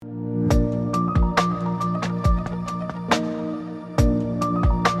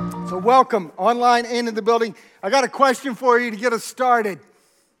welcome online and in the building. I got a question for you to get us started.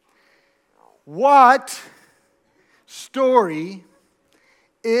 What story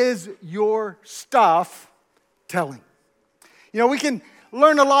is your stuff telling? You know, we can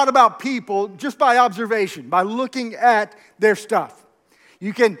learn a lot about people just by observation, by looking at their stuff.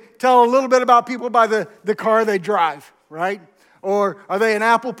 You can tell a little bit about people by the car they drive, right? Or are they an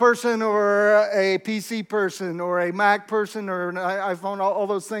Apple person or a PC person or a Mac person or an iPhone, all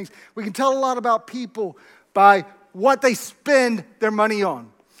those things. We can tell a lot about people by what they spend their money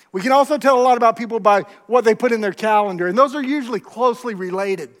on. We can also tell a lot about people by what they put in their calendar, and those are usually closely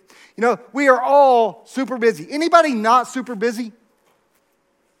related. You know, we are all super busy. Anybody not super busy?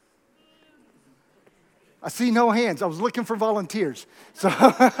 I see no hands. I was looking for volunteers. So,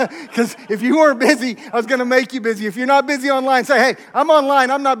 because if you weren't busy, I was going to make you busy. If you're not busy online, say, hey, I'm online.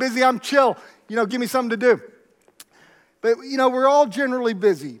 I'm not busy. I'm chill. You know, give me something to do. But, you know, we're all generally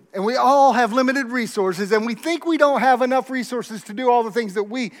busy. And we all have limited resources. And we think we don't have enough resources to do all the things that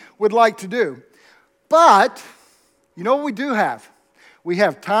we would like to do. But, you know what we do have? We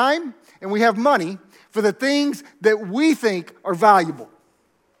have time and we have money for the things that we think are valuable.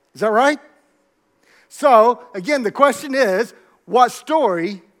 Is that right? So, again, the question is, what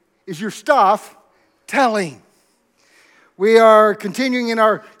story is your stuff telling? We are continuing in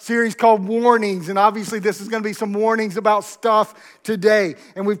our series called Warnings, and obviously this is going to be some warnings about stuff today.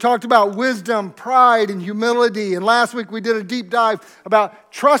 And we've talked about wisdom, pride, and humility. And last week we did a deep dive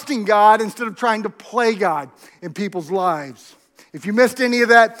about trusting God instead of trying to play God in people's lives. If you missed any of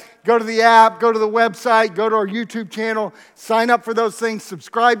that, go to the app, go to the website, go to our YouTube channel, sign up for those things,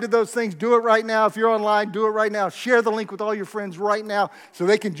 subscribe to those things, do it right now. If you're online, do it right now. Share the link with all your friends right now so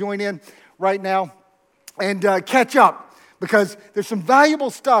they can join in right now and catch up because there's some valuable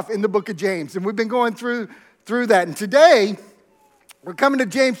stuff in the book of James, and we've been going through that. And today, we're coming to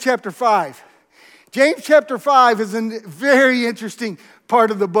James chapter 5. James chapter 5 is a very interesting part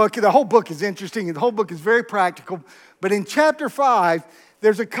of the book. The whole book is interesting, and the whole book is very practical. But in chapter 5,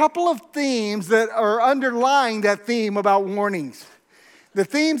 there's a couple of themes that are underlying that theme about warnings. The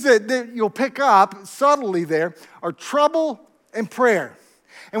themes that you'll pick up subtly there are trouble and prayer.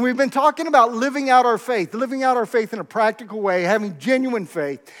 And we've been talking about living out our faith in a practical way, having genuine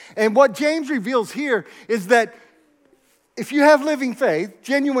faith. And what James reveals here is that if you have living faith,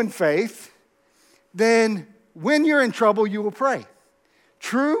 genuine faith, then when you're in trouble, you will pray.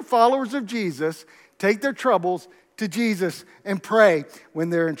 True followers of Jesus take their troubles to Jesus and pray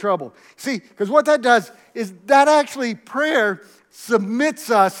when they're in trouble. See, because what that does is that actually prayer submits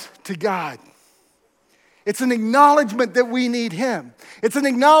us to God. It's an acknowledgement that we need Him. It's an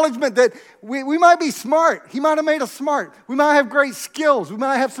acknowledgement that we might be smart. He might have made us smart. We might have great skills. We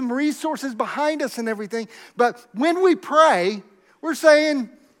might have some resources behind us and everything. But when we pray, we're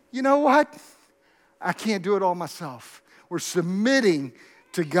saying, you know what? I can't do it all myself. We're submitting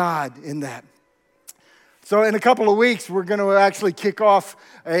to God in that. So in a couple of weeks, we're going to actually kick off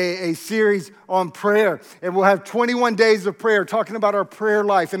a series on prayer. And we'll have 21 days of prayer, talking about our prayer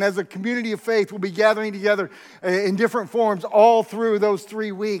life. And as a community of faith, we'll be gathering together in different forms all through those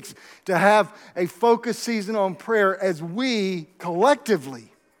 3 weeks to have a focused season on prayer as we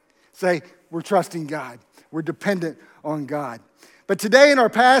collectively say, we're trusting God. We're dependent on God. But today in our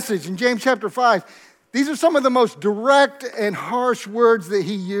passage in James chapter 5, these are some of the most direct and harsh words that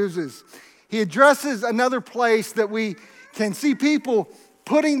he uses. He addresses another place that we can see people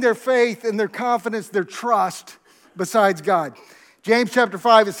putting their faith and their confidence, their trust besides God. James chapter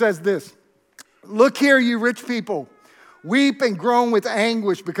 5, it says this, "Look here, you rich people, weep and groan with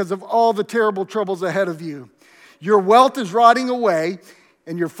anguish because of all the terrible troubles ahead of you. Your wealth is rotting away,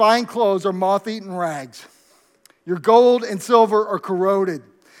 and your fine clothes are moth-eaten rags. Your gold and silver are corroded.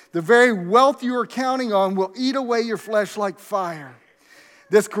 The very wealth you are counting on will eat away your flesh like fire.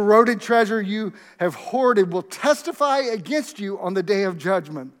 This corroded treasure you have hoarded will testify against you on the day of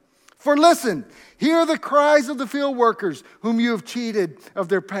judgment. For listen, hear the cries of the field workers whom you have cheated of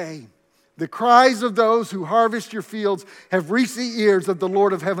their pay. The cries of those who harvest your fields have reached the ears of the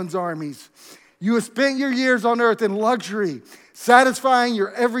Lord of heaven's armies. You have spent your years on earth in luxury, satisfying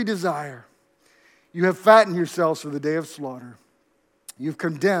your every desire. You have fattened yourselves for the day of slaughter. You've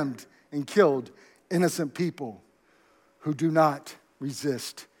condemned and killed innocent people who do not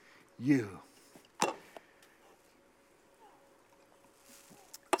resist you."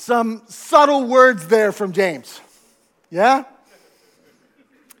 Some subtle words there from James. Yeah?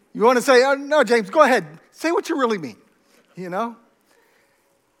 You want to say, oh, no, James, go ahead. Say what you really mean. You know?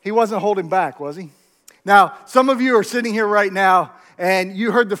 He wasn't holding back, was he? Now, some of you are sitting here right now, and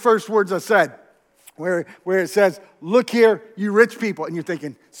you heard the first words I said. where it says, look here, you rich people. And you're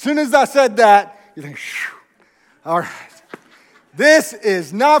thinking, as soon as I said that, you think, all right, this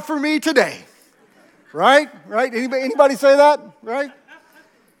is not for me today. Right? Anybody say that? Right?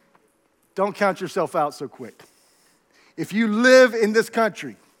 Don't count yourself out so quick. If you live in this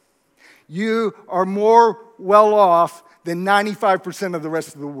country, you are more well off than 95% of the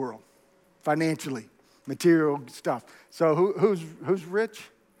rest of the world, financially, material stuff. So who's rich,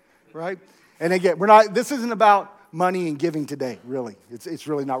 right? And again, this isn't about money and giving today, really. It's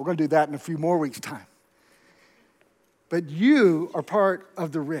really not. We're going to do that in a few more weeks' time. But you are part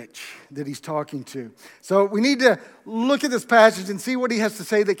of the rich that he's talking to. So we need to look at this passage and see what he has to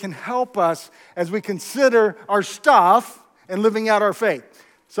say that can help us as we consider our stuff and living out our faith.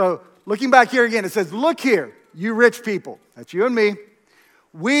 So looking back here again, it says, look here, you rich people. That's you and me.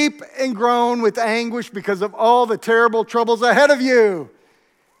 Weep and groan with anguish because of all the terrible troubles ahead of you.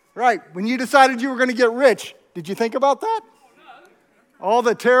 Right, when you decided you were going to get rich, did you think about that? All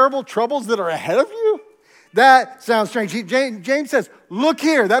the terrible troubles that are ahead of you? That sounds strange. James says, look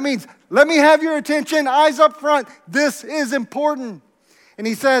here. That means, let me have your attention, eyes up front. This is important. And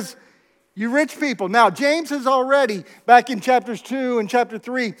he says, you rich people. Now, James has already, back in chapters 2 and chapter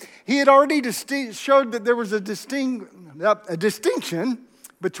 3, he had already showed that there was a distinction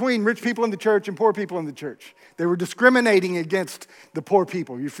between rich people in the church and poor people in the church. They were discriminating against the poor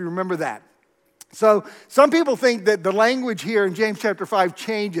people, if you remember that. So some people think that the language here in James chapter 5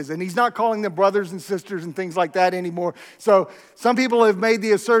 changes, and he's not calling them brothers and sisters and things like that anymore. So some people have made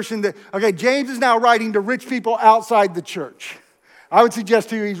the assertion that, okay, James is now writing to rich people outside the church. I would suggest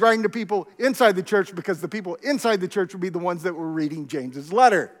to you he's writing to people inside the church because the people inside the church would be the ones that were reading James's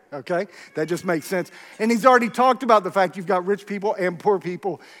letter, okay? That just makes sense. And he's already talked about the fact you've got rich people and poor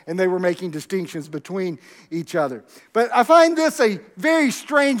people, and they were making distinctions between each other. But I find this a very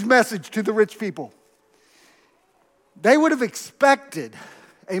strange message to the rich people. They would have expected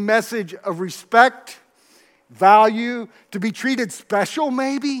a message of respect, value, to be treated special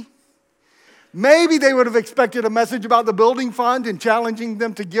maybe. Maybe they would have expected a message about the building fund and challenging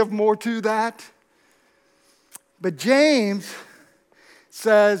them to give more to that. But James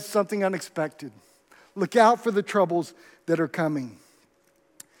says something unexpected. Look out for the troubles that are coming.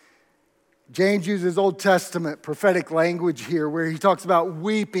 James uses Old Testament prophetic language here where he talks about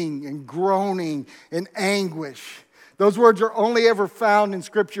weeping and groaning and anguish. Those words are only ever found in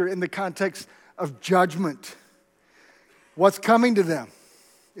Scripture in the context of judgment. What's coming to them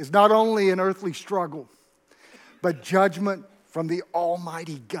is not only an earthly struggle, but judgment from the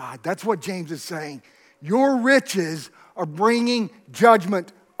Almighty God. That's what James is saying. Your riches are bringing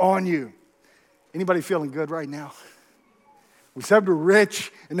judgment on you. Anybody feeling good right now? We said we're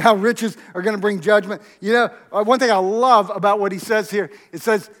rich, and now riches are going to bring judgment. You know, one thing I love about what he says here, it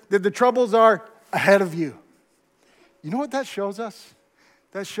says that the troubles are ahead of you. You know what that shows us?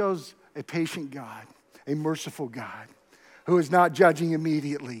 That shows a patient God, a merciful God, who is not judging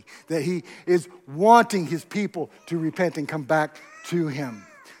immediately, that he is wanting his people to repent and come back to him.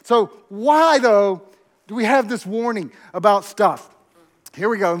 So why, though, do we have this warning about stuff? Here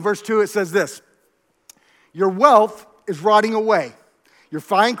we go. In verse 2, it says this. Your wealth is rotting away. Your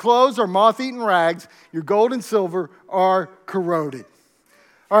fine clothes are moth-eaten rags. Your gold and silver are corroded.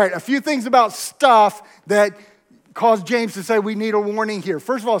 All right, a few things about stuff that cause James to say we need a warning here.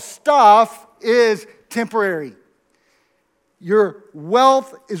 First of all, stuff is temporary. Your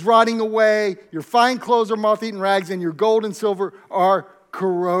wealth is rotting away, your fine clothes are moth-eaten rags, and your gold and silver are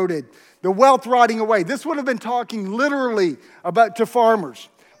corroded. The wealth rotting away. This would have been talking literally about to farmers.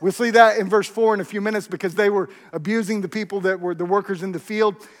 We'll see that in verse 4 in a few minutes because they were abusing the people that were the workers in the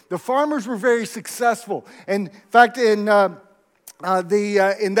field. The farmers were very successful. And in fact, in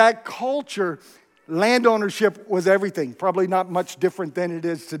that culture, land ownership was everything, probably not much different than it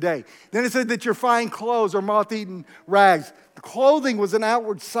is today. Then it said that your fine clothes are moth-eaten rags. The clothing was an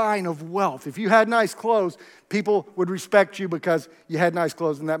outward sign of wealth. If you had nice clothes, people would respect you because you had nice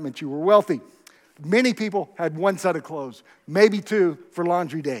clothes and that meant you were wealthy. Many people had one set of clothes, maybe two for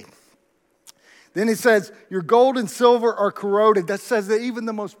laundry day. Then it says, your gold and silver are corroded. That says that even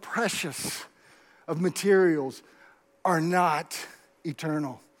the most precious of materials are not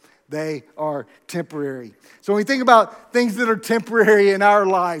eternal. They are temporary. So when we think about things that are temporary in our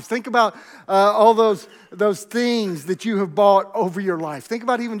lives, think about all those things that you have bought over your life. Think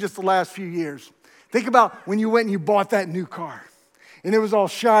about even just the last few years. Think about when you went and you bought that new car. And it was all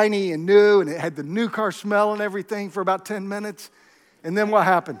shiny and new, and it had the new car smell and everything for about 10 minutes. And then what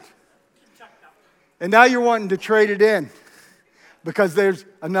happened? And now you're wanting to trade it in because there's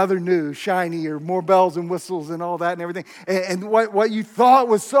another new, shiny, or more bells and whistles and all that and everything. And what you thought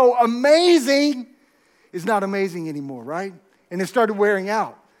was so amazing is not amazing anymore, right? And it started wearing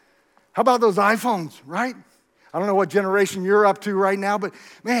out. How about those iPhones, right? I don't know what generation you're up to right now, but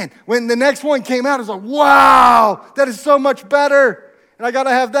man, when the next one came out, it was like, wow, that is so much better. And I got to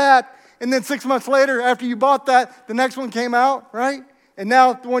have that. And then 6 months later, after you bought that, the next one came out, right? And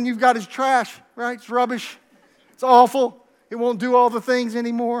now the one you've got is trash, right? It's rubbish. It's awful. It won't do all the things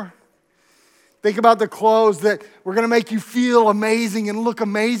anymore. Think about the clothes that were going to make you feel amazing and look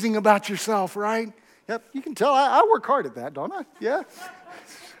amazing about yourself, right? Yep, you can tell I work hard at that, don't I? Yeah?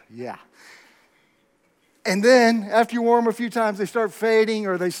 Yeah. And then, after you wear them a few times, they start fading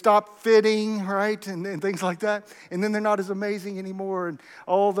or they stop fitting, right? And things like that. And then they're not as amazing anymore. And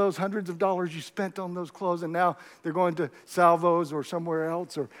all those hundreds of dollars you spent on those clothes, and now they're going to Salvos or somewhere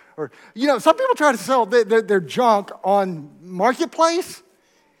else. Or some people try to sell their junk on Marketplace.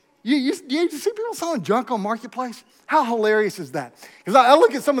 You see people selling junk on Marketplace? How hilarious is that? Because I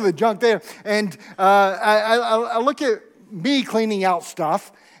look at some of the junk there, and I look at me cleaning out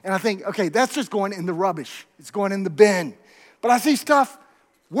stuff, and I think, okay, that's just going in the rubbish. It's going in the bin. But I see stuff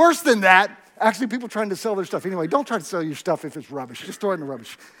worse than that. Actually, people trying to sell their stuff. Anyway, don't try to sell your stuff if it's rubbish. Just throw it in the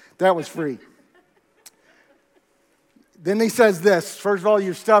rubbish. That was free. Then he says this. First of all,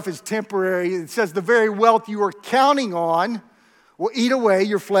 your stuff is temporary. It says the very wealth you are counting on will eat away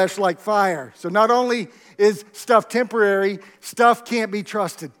your flesh like fire. So not only is stuff temporary, stuff can't be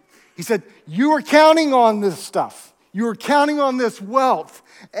trusted. He said, you are counting on this stuff. You are counting on this wealth,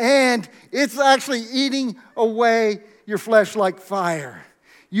 and it's actually eating away your flesh like fire.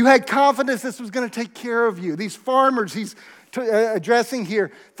 You had confidence this was going to take care of you. These farmers he's addressing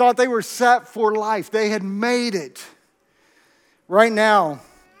here thought they were set for life. They had made it. Right now,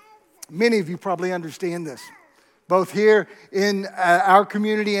 many of you probably understand this, both here in our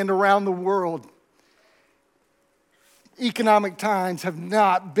community and around the world. Economic times have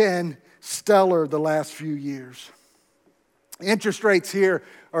not been stellar the last few years. Interest rates here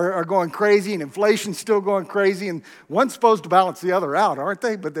are going crazy, and inflation's still going crazy, and one's supposed to balance the other out, aren't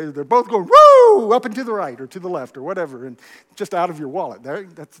they? But they're both going, woo, up and to the right or to the left or whatever, and just out of your wallet.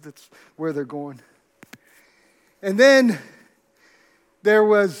 That's where they're going. And then there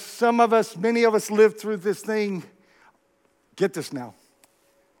was many of us lived through this thing, get this now,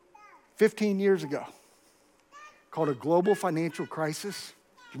 15 years ago, called a global financial crisis.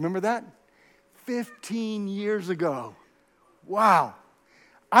 Do you remember that? 15 years ago. Wow.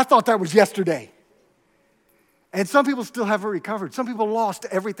 I thought that was yesterday. And some people still haven't recovered. Some people lost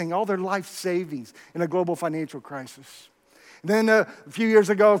everything, all their life savings in a global financial crisis. And then a few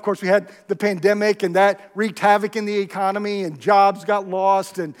years ago, of course, we had the pandemic, and that wreaked havoc in the economy, and jobs got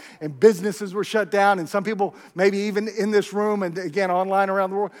lost, and businesses were shut down. And some people, maybe even in this room and again online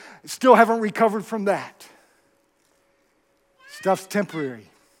around the world, still haven't recovered from that. Stuff's temporary.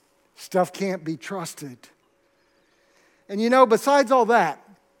 Stuff can't be trusted. And besides all that,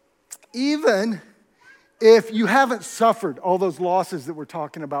 even if you haven't suffered all those losses that we're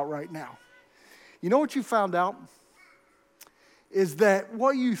talking about right now, you know what you found out? Is that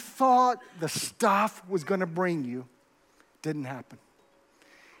what you thought the stuff was going to bring you didn't happen.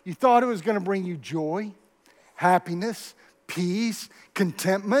 You thought it was going to bring you joy, happiness, peace,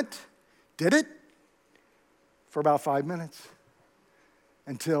 contentment. Did it? For about 5 minutes.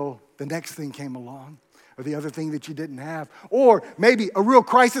 Until the next thing came along. Or the other thing that you didn't have. Or maybe a real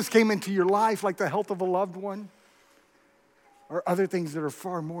crisis came into your life, like the health of a loved one. Or other things that are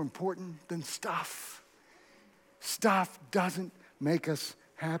far more important than stuff. Stuff doesn't make us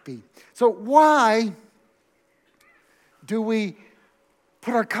happy. So why do we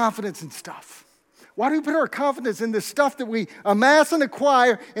put our confidence in stuff? Why do we put our confidence in the stuff that we amass and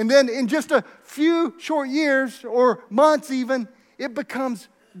acquire, and then in just a few short years or months even, it becomes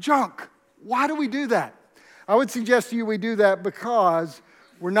junk? Why do we do that? I would suggest to you we do that because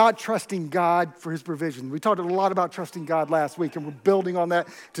we're not trusting God for his provision. We talked a lot about trusting God last week, and we're building on that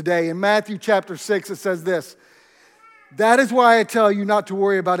today. In Matthew chapter 6, it says this: that is why I tell you not to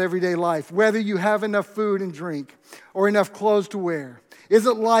worry about everyday life, whether you have enough food and drink or enough clothes to wear.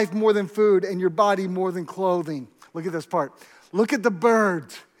 Isn't life more than food and your body more than clothing? Look at this part. Look at the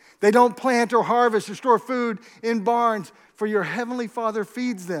birds. They don't plant or harvest or store food in barns, for your heavenly Father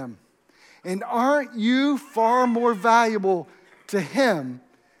feeds them. And aren't you far more valuable to him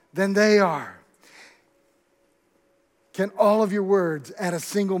than they are? Can all of your words add a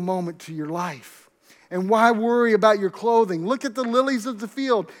single moment to your life? And why worry about your clothing? Look at the lilies of the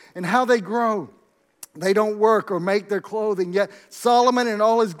field and how they grow. They don't work or make their clothing, yet Solomon in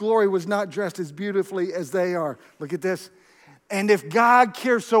all his glory was not dressed as beautifully as they are. Look at this. And if God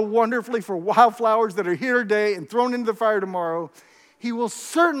cares so wonderfully for wildflowers that are here today and thrown into the fire tomorrow, he will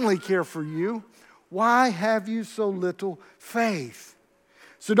certainly care for you. Why have you so little faith?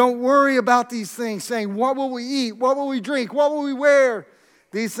 So don't worry about these things, saying, what will we eat? What will we drink? What will we wear?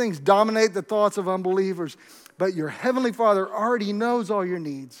 These things dominate the thoughts of unbelievers. But your heavenly Father already knows all your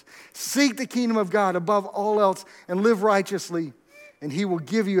needs. Seek the kingdom of God above all else and live righteously, and He will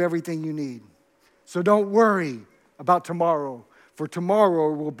give you everything you need. So don't worry about tomorrow, for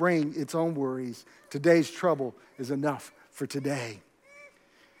tomorrow will bring its own worries. Today's trouble is enough for today.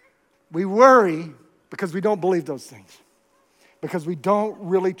 We worry because we don't believe those things, because we don't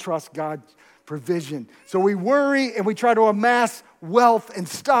really trust God's provision. So we worry and we try to amass wealth and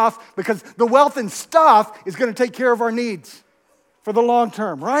stuff because the wealth and stuff is going to take care of our needs for the long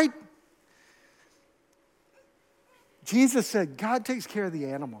term, right? Jesus said God takes care of the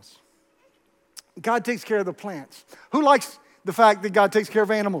animals. God takes care of the plants. Who likes the fact that God takes care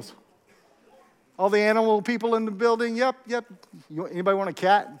of animals? All the animal people in the building? Yep. Anybody want a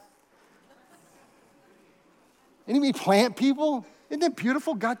cat? Any plant people? Isn't it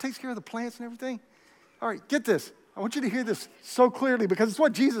beautiful? God takes care of the plants and everything. All right, get this. I want you to hear this so clearly because it's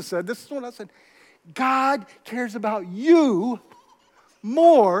what Jesus said. This is what I said. God cares about you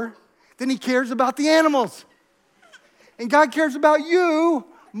more than He cares about the animals. And God cares about you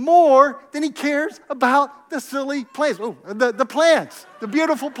more than He cares about the silly plants. Oh, the plants, the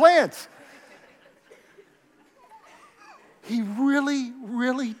beautiful plants. He really,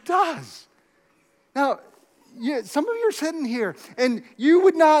 really does. Now, some of you are sitting here, and you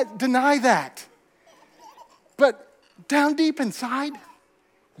would not deny that. But down deep inside,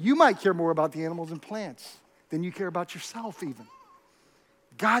 you might care more about the animals and plants than you care about yourself even.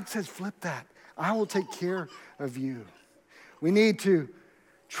 God says, flip that. I will take care of you. We need to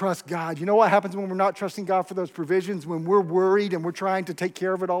trust God. You know what happens when we're not trusting God for those provisions? When we're worried and we're trying to take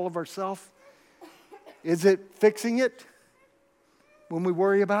care of it all of ourselves? Is it fixing it when we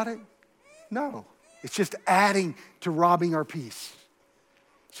worry about it? No. It's just adding to robbing our peace.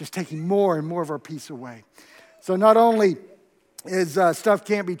 It's just taking more and more of our peace away. So not only is stuff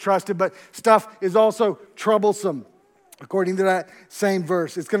can't be trusted, but stuff is also troublesome. According to that same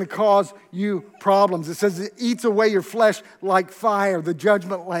verse, it's going to cause you problems. It says it eats away your flesh like fire, the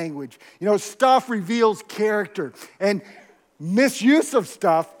judgment language. You know, stuff reveals character, and misuse of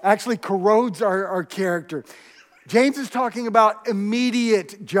stuff actually corrodes our character. James is talking about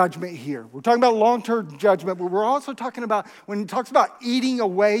immediate judgment here. We're talking about long-term judgment, but we're also talking about, when he talks about eating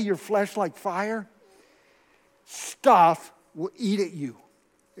away your flesh like fire, stuff will eat at you,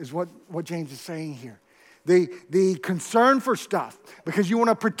 is what James is saying here. The concern for stuff, because you want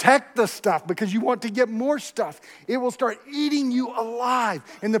to protect the stuff, because you want to get more stuff, it will start eating you alive.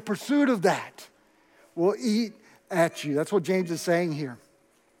 And the pursuit of that will eat at you. That's what James is saying here.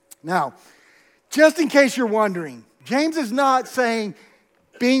 Now, just in case you're wondering, James is not saying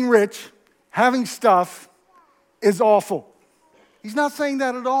being rich, having stuff is awful. He's not saying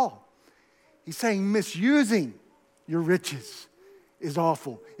that at all. He's saying misusing your riches is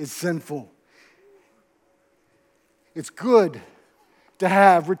awful, is sinful. It's good to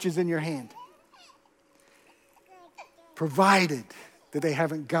have riches in your hand, provided that they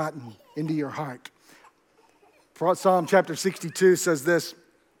haven't gotten into your heart. Psalm chapter 62 says this,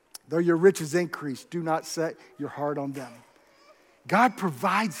 though your riches increase, do not set your heart on them. God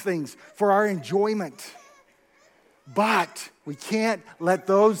provides things for our enjoyment, but we can't let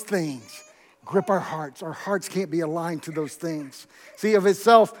those things grip our hearts. Our hearts can't be aligned to those things. See, of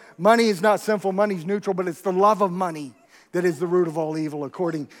itself, money is not sinful, money is neutral, but it's the love of money that is the root of all evil,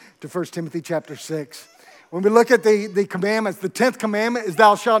 according to 1 Timothy chapter 6. When we look at the commandments, the 10th commandment is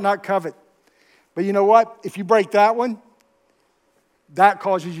thou shalt not covet. But you know what? If you break that one, that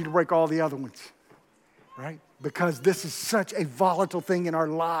causes you to break all the other ones, right? Because this is such a volatile thing in our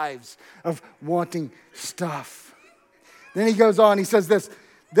lives of wanting stuff. Then he goes on, he says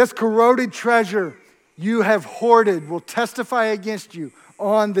this corroded treasure you have hoarded will testify against you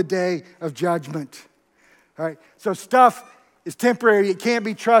on the day of judgment. All right, so stuff is temporary. It can't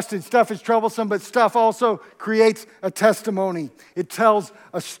be trusted. Stuff is troublesome, but stuff also creates a testimony. It tells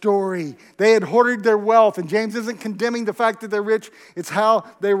a story. They had hoarded their wealth, and James isn't condemning the fact that they're rich. It's how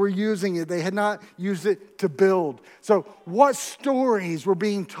they were using it. They had not used it to build. So what stories were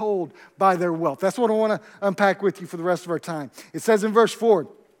being told by their wealth? That's what I want to unpack with you for the rest of our time. It says in verse 4,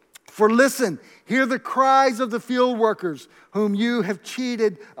 for listen, hear the cries of the field workers whom you have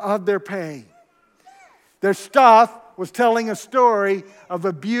cheated of their pay. Their stuff was telling a story of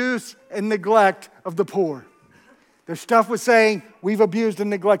abuse and neglect of the poor. Their stuff was saying, we've abused and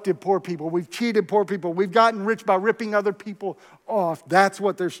neglected poor people. We've cheated poor people. We've gotten rich by ripping other people off. That's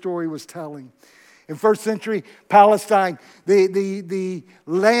what their story was telling. In first century Palestine, the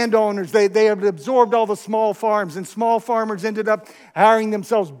landowners, they had absorbed all the small farms, and small farmers ended up hiring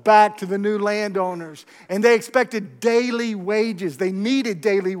themselves back to the new landowners. And they expected daily wages. They needed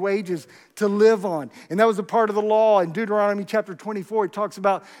daily wages to live on. And that was a part of the law. In Deuteronomy chapter 24, it talks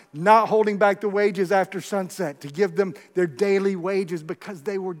about not holding back the wages after sunset, to give them their daily wages because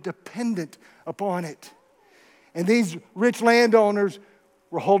they were dependent upon it. And these rich landowners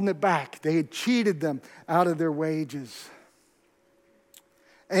were holding it back. They had cheated them out of their wages.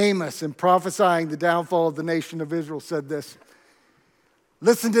 Amos, in prophesying the downfall of the nation of Israel, said this: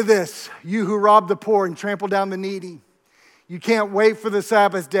 "Listen to this, you who rob the poor and trample down the needy. You can't wait for the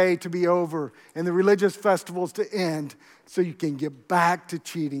Sabbath day to be over and the religious festivals to end so you can get back to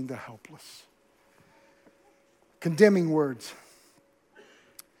cheating the helpless." Condemning words.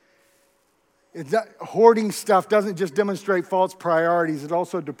 Hoarding stuff doesn't just demonstrate false priorities, it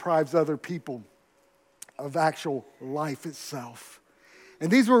also deprives other people of actual life itself. And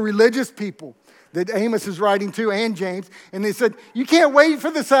these were religious people that Amos is writing to, and James, and they said, you can't wait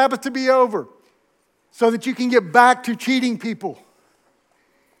for the Sabbath to be over so that you can get back to cheating people.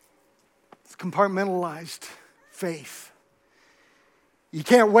 It's compartmentalized faith. You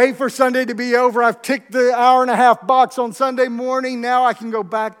can't wait for Sunday to be over. I've ticked the hour-and-a-half box on Sunday morning. Now I can go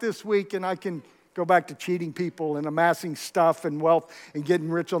back this week and I can go back to cheating people and amassing stuff and wealth and getting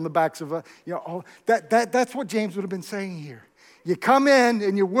rich on the backs of that's what James would have been saying here. You come in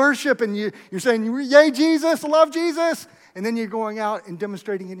and you worship and you're saying, yay, Jesus, love Jesus. And then you're going out and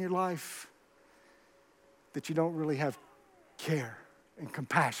demonstrating in your life that you don't really have care and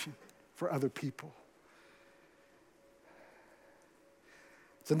compassion for other people.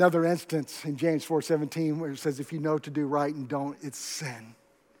 It's another instance in James 4:17 where it says, if you know to do right and don't, it's sin.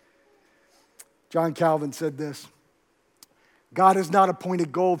 John Calvin said this: God has not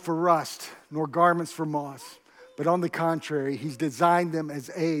appointed gold for rust, nor garments for moss, but on the contrary, he's designed them as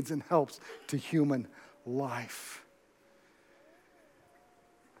aids and helps to human life.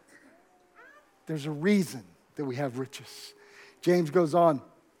 There's a reason that we have riches. James goes on.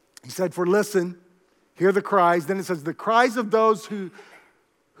 He said, for listen, hear the cries. Then it says, the cries of those who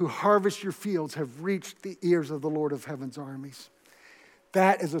harvest your fields have reached the ears of the Lord of heaven's armies.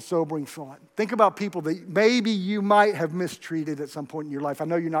 That is a sobering thought. Think about people that maybe you might have mistreated at some point in your life. I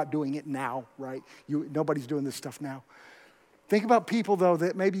know you're not doing it now, right? Nobody's doing this stuff now. Think about people, though,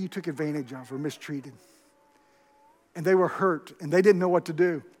 that maybe you took advantage of or mistreated. And they were hurt and they didn't know what to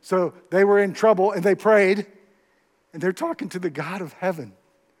do. So they were in trouble and they prayed. And they're talking to the God of heaven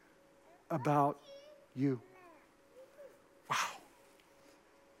about you. Wow.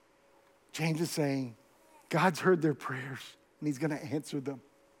 James is saying, God's heard their prayers and he's going to answer them.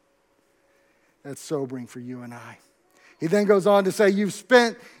 That's sobering for you and I. He then goes on to say, you've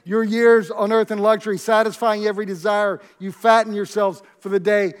spent your years on earth in luxury, satisfying every desire. You fatten yourselves for the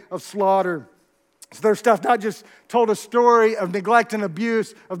day of slaughter. So their stuff not just told a story of neglect and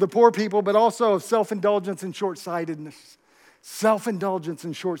abuse of the poor people, but also of self-indulgence and short-sightedness. Self-indulgence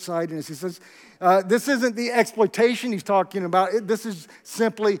and short-sightedness. He says, this isn't the exploitation he's talking about. This is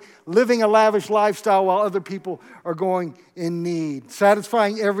simply living a lavish lifestyle while other people are going in need.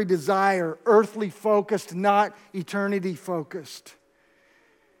 Satisfying every desire, earthly focused, not eternity focused.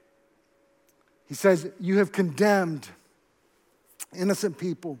 He says, you have condemned innocent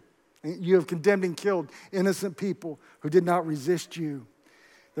people. You have condemned and killed innocent people who did not resist you.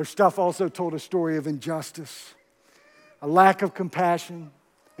 Their stuff also told a story of injustice, a lack of compassion,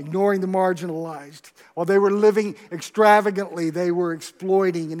 ignoring the marginalized. While they were living extravagantly, they were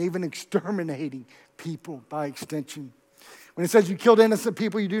exploiting and even exterminating people by extension. When it says you killed innocent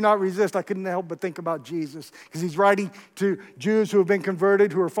people, you do not resist, I couldn't help but think about Jesus. Because he's writing to Jews who have been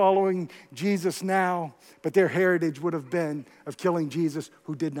converted, who are following Jesus now. But their heritage would have been of killing Jesus,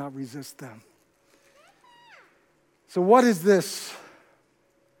 who did not resist them. So what is this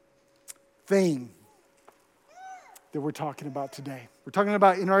thing that we're talking about today? We're talking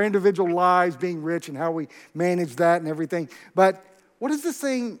about in our individual lives being rich and how we manage that and everything. But what is this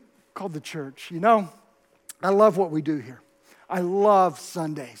thing called the church? You know, I love what we do here. I love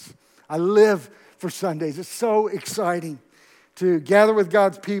Sundays. I live for Sundays. It's so exciting to gather with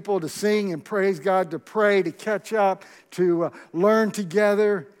God's people, to sing and praise God, to pray, to catch up, to learn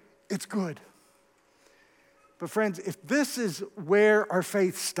together. It's good. But friends, if this is where our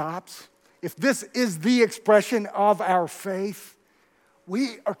faith stops, if this is the expression of our faith,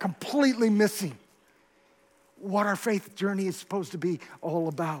 we are completely missing what our faith journey is supposed to be all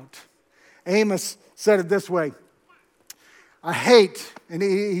about. Amos said it this way: I hate, and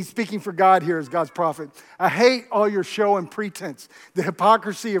he's speaking for God here as God's prophet, I hate all your show and pretense, the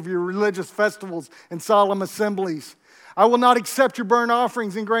hypocrisy of your religious festivals and solemn assemblies. I will not accept your burnt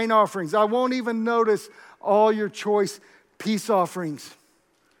offerings and grain offerings. I won't even notice all your choice peace offerings.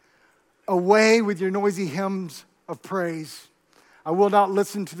 Away with your noisy hymns of praise. I will not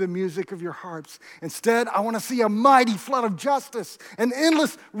listen to the music of your harps. Instead, I want to see a mighty flood of justice, an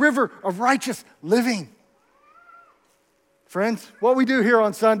endless river of righteous living. Friends, what we do here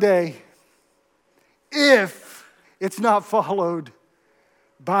on Sunday, if it's not followed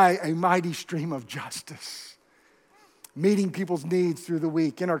by a mighty stream of justice, meeting people's needs through the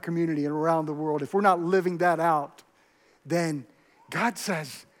week in our community and around the world, if we're not living that out, then God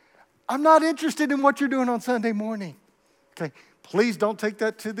says, I'm not interested in what you're doing on Sunday morning. Okay, please don't take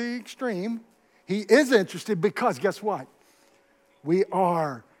that to the extreme. He is interested because guess what? We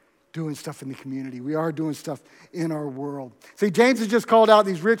are doing stuff in the community. We are doing stuff in our world. See, James has just called out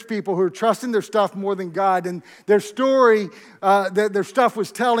these rich people who are trusting their stuff more than God. And their story that their stuff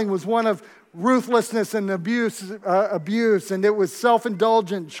was telling was one of ruthlessness and abuse. And it was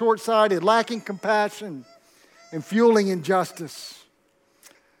self-indulgent, short-sighted, lacking compassion, and fueling injustice.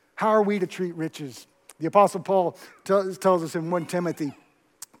 How are we to treat riches? The Apostle Paul tells us in 1 Timothy,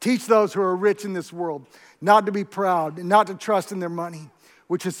 teach those who are rich in this world not to be proud and not to trust in their money,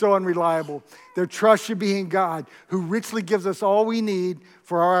 which is so unreliable. Their trust should be in God, who richly gives us all we need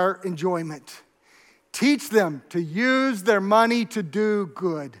for our enjoyment. Teach them to use their money to do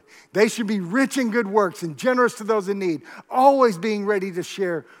good. They should be rich in good works and generous to those in need, always being ready to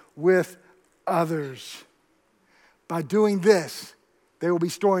share with others. By doing this, they will be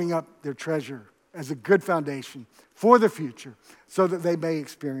storing up their treasure as a good foundation for the future so that they may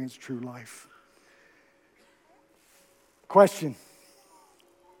experience true life. Question.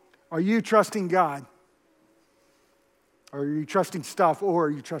 Are you trusting God? Or are you trusting stuff, or are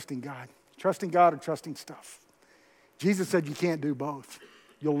you trusting God? Trusting God or trusting stuff? Jesus said you can't do both.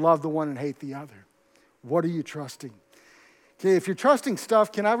 You'll love the one and hate the other. What are you trusting? Okay, if you're trusting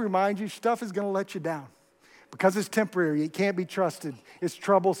stuff, can I remind you, stuff is going to let you down. Because it's temporary, it can't be trusted, it's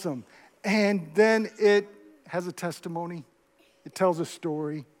troublesome. And then it has a testimony, it tells a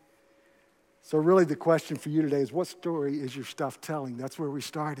story. So really the question for you today is, what story is your stuff telling? That's where we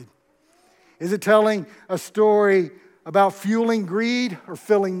started. Is it telling a story about fueling greed or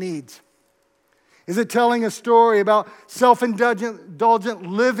filling needs? Is it telling a story about self-indulgent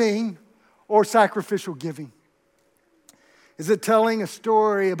living or sacrificial giving? Is it telling a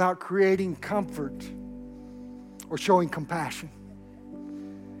story about creating comfort or showing compassion?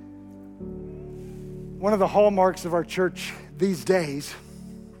 One of the hallmarks of our church these days,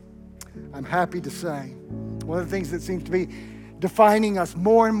 I'm happy to say, one of the things that seems to be defining us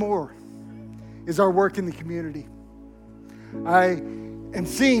more and more is our work in the community. I am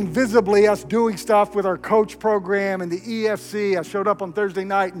seeing visibly us doing stuff with our coach program and the EFC. I showed up on Thursday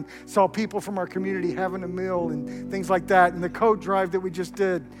night and saw people from our community having a meal and things like that, and the coat drive that we just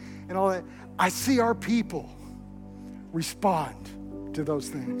did and all that. I see our people respond to those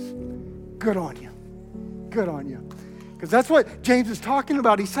things. Good on you. Good on you. Because that's what James is talking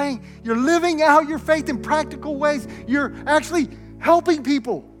about. He's saying you're living out your faith in practical ways. You're actually helping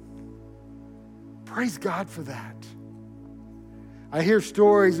people. Praise God for that. I hear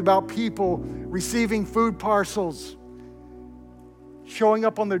stories about people receiving food parcels, showing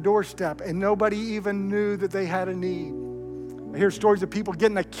up on their doorstep, and nobody even knew that they had a need. I hear stories of people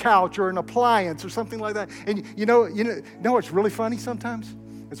getting a couch or an appliance or something like that. And you know what's really funny sometimes?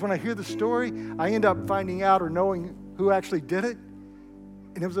 Is when I hear the story, I end up finding out or knowing who actually did it,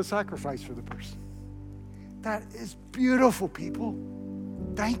 and it was a sacrifice for the person. That is beautiful, people.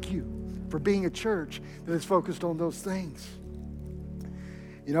 Thank you for being a church that is focused on those things.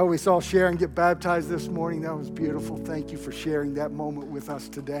 You know, we saw Sharon get baptized this morning. That was beautiful. Thank you for sharing that moment with us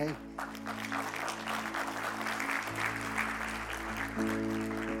today.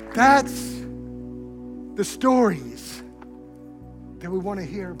 That's the stories that we want to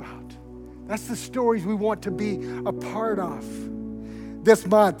hear about. That's the stories we want to be a part of. This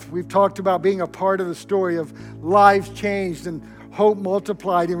month, we've talked about being a part of the story of lives changed and hope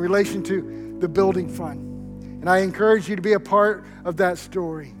multiplied in relation to the building fund. And I encourage you to be a part of that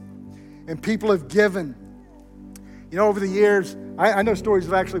story. And people have given. You know, over the years, I know stories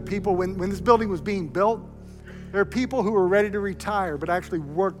of actually people, when this building was being built, there are people who were ready to retire, but actually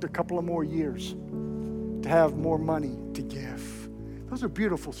worked a couple of more years to have more money to give. Those are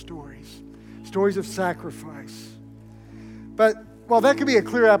beautiful stories. Stories of sacrifice. But while that could be a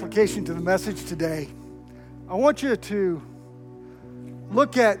clear application to the message today, I want you to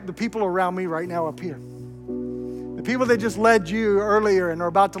look at the people around me right now up here. the people that just led you earlier and are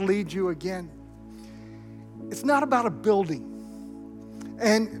about to lead you again. It's not about a building.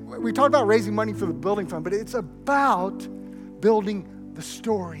 And we talked about raising money for the building fund, but it's about building the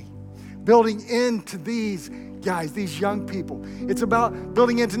story, building into these guys, these young people. It's about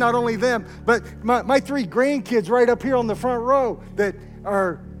building into not only them, but my 3 grandkids right up here on the front row that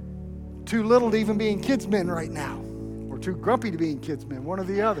are too little to even be in kids' men right now, or too grumpy to be in kids' men, one or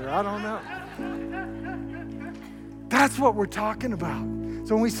the other, I don't know. That's what we're talking about.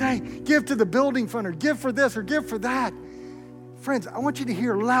 So when we say, give to the building fund, or give for this, or give for that, friends, I want you to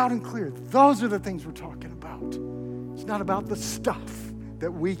hear loud and clear, those are the things we're talking about. It's not about the stuff that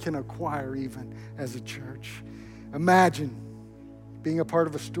we can acquire even as a church. Imagine being a part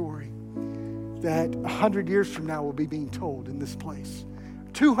of a story that 100 years from now will be being told in this place.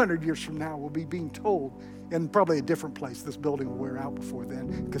 200 years from now will be being told in probably a different place. This building will wear out before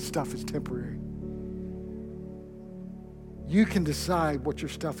then because stuff is temporary. You can decide what your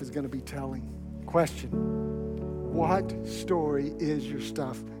stuff is going to be telling. Question: what story is your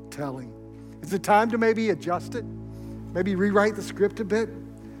stuff telling? Is it time to maybe adjust it? Maybe rewrite the script a bit?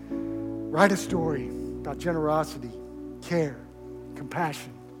 Write a story about generosity, care,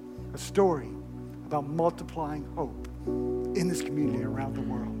 compassion. A story about multiplying hope in this community around the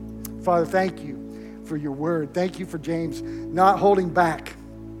world. Father, thank you for your word. Thank you for James not holding back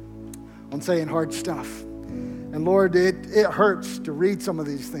on saying hard stuff. And Lord, it hurts to read some of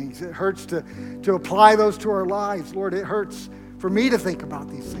these things. It hurts to apply those to our lives. Lord, it hurts for me to think about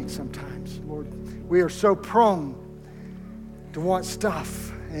these things sometimes. Lord, we are so prone to want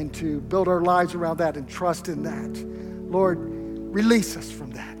stuff and to build our lives around that and trust in that. Lord, release us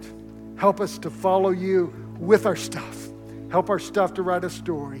from that. Help us to follow you with our stuff. Help our stuff to write a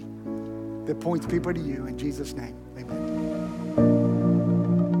story that points people to you. In Jesus' name, amen.